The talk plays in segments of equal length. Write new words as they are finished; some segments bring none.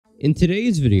In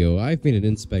today's video, I've made an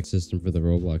inspect system for the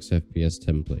ROBLOX FPS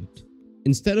template.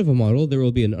 Instead of a model, there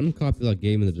will be an uncopy-locked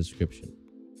game in the description.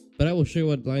 But I will show you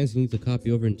what lines you need to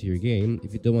copy over into your game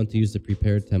if you don't want to use the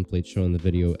prepared template shown in the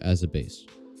video as a base.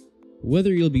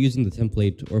 Whether you'll be using the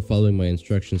template or following my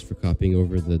instructions for copying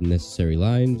over the necessary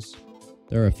lines,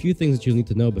 there are a few things that you'll need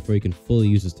to know before you can fully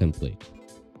use this template.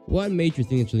 One major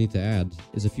thing that you'll need to add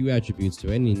is a few attributes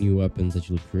to any new weapons that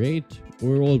you'll create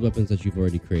or old weapons that you've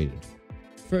already created.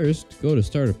 First, go to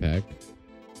Starter Pack,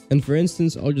 and for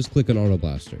instance, I'll just click on Auto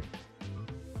Blaster.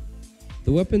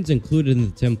 The weapons included in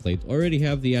the template already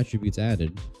have the attributes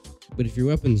added, but if your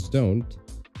weapons don't,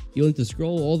 you'll need to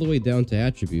scroll all the way down to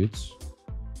Attributes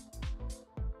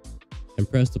and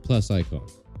press the plus icon.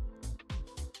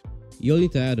 You'll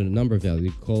need to add a number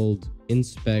value called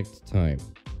Inspect Time,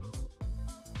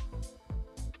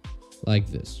 like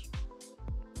this.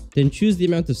 Then choose the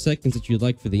amount of seconds that you'd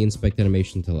like for the inspect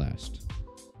animation to last.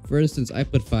 For instance, I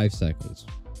put 5 seconds.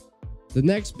 The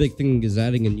next big thing is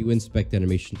adding a new inspect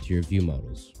animation to your view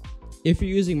models. If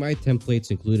you're using my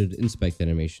templates included inspect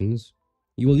animations,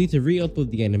 you will need to re-upload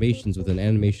the animations with an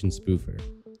animation spoofer.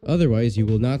 Otherwise, you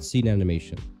will not see an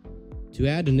animation. To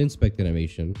add an inspect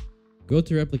animation, go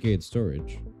to Replicate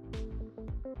Storage,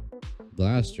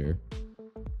 Blaster,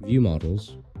 View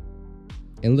Models,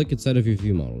 and look inside of your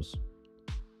view models.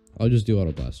 I'll just do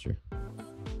Auto Blaster.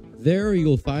 There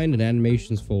you'll find an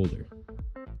animations folder.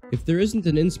 If there isn't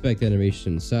an inspect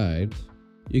animation inside,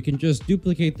 you can just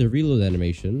duplicate the reload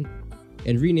animation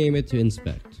and rename it to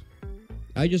inspect.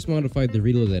 I just modified the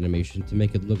reload animation to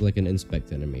make it look like an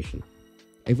inspect animation.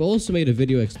 I've also made a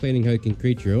video explaining how you can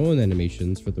create your own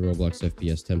animations for the ROBLOX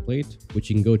FPS template,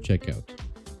 which you can go check out.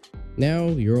 Now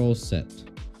you're all set.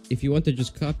 If you want to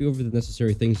just copy over the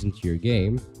necessary things into your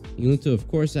game, you need to of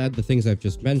course add the things I've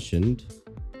just mentioned,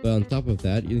 but on top of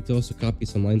that, you need to also copy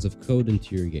some lines of code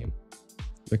into your game.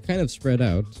 They're kind of spread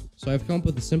out, so I've come up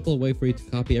with a simple way for you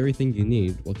to copy everything you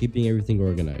need while keeping everything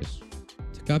organized.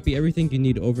 To copy everything you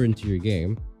need over into your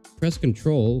game, press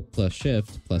Ctrl plus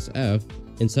Shift plus F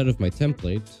inside of my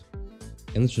template,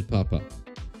 and this should pop up.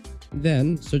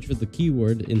 Then, search for the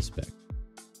keyword inspect.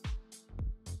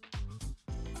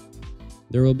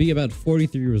 There will be about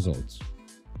 43 results.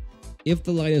 If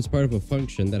the line is part of a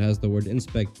function that has the word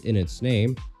inspect in its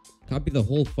name, copy the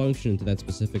whole function into that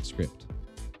specific script.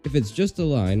 If it's just a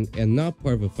line and not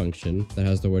part of a function that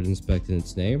has the word inspect in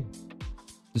its name,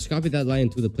 just copy that line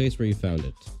to the place where you found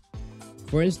it.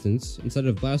 For instance, inside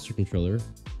of Blaster Controller,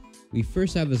 we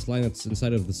first have this line that's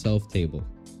inside of the self table.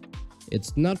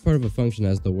 It's not part of a function that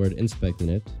has the word inspect in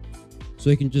it, so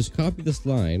you can just copy this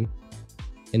line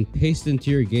and paste it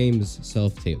into your game's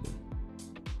self table.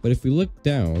 But if we look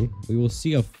down, we will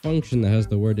see a function that has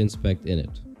the word inspect in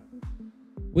it.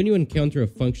 When you encounter a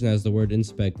function that has the word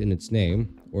inspect in its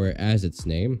name, or as its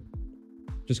name,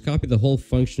 just copy the whole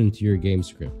function into your game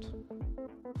script.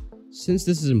 Since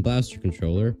this is in Blaster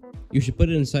Controller, you should put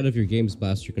it inside of your game's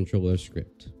Blaster Controller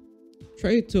script.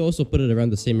 Try to also put it around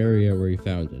the same area where you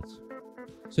found it.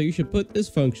 So you should put this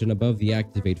function above the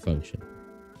activate function,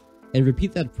 and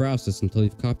repeat that process until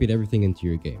you've copied everything into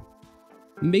your game.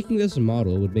 Making this a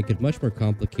model would make it much more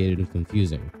complicated and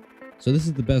confusing, so this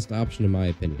is the best option in my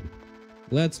opinion.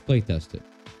 Let's playtest it.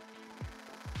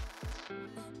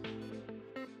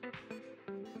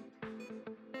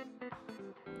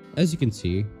 As you can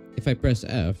see, if I press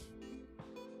F,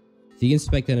 the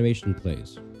inspect animation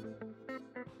plays.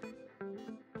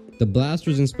 The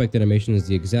Blaster's inspect animation is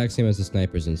the exact same as the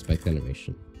Sniper's inspect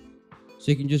animation,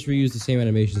 so you can just reuse the same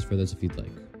animations for this if you'd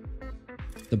like.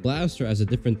 The Blaster has a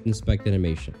different inspect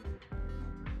animation.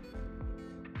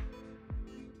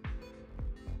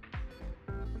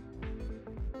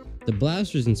 The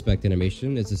Blaster's inspect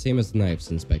animation is the same as the Knife's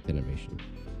inspect animation.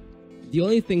 The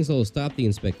only things that will stop the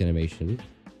inspect animation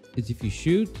is if you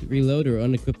shoot, reload, or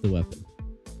unequip the weapon.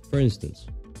 For instance,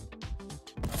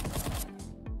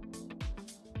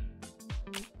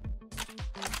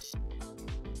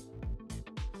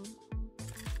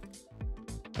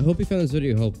 I hope you found this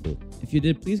video helpful. If you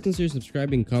did, please consider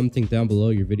subscribing and commenting down below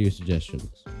your video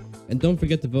suggestions. And don't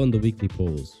forget to vote in the weekly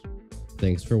polls.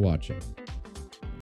 Thanks for watching.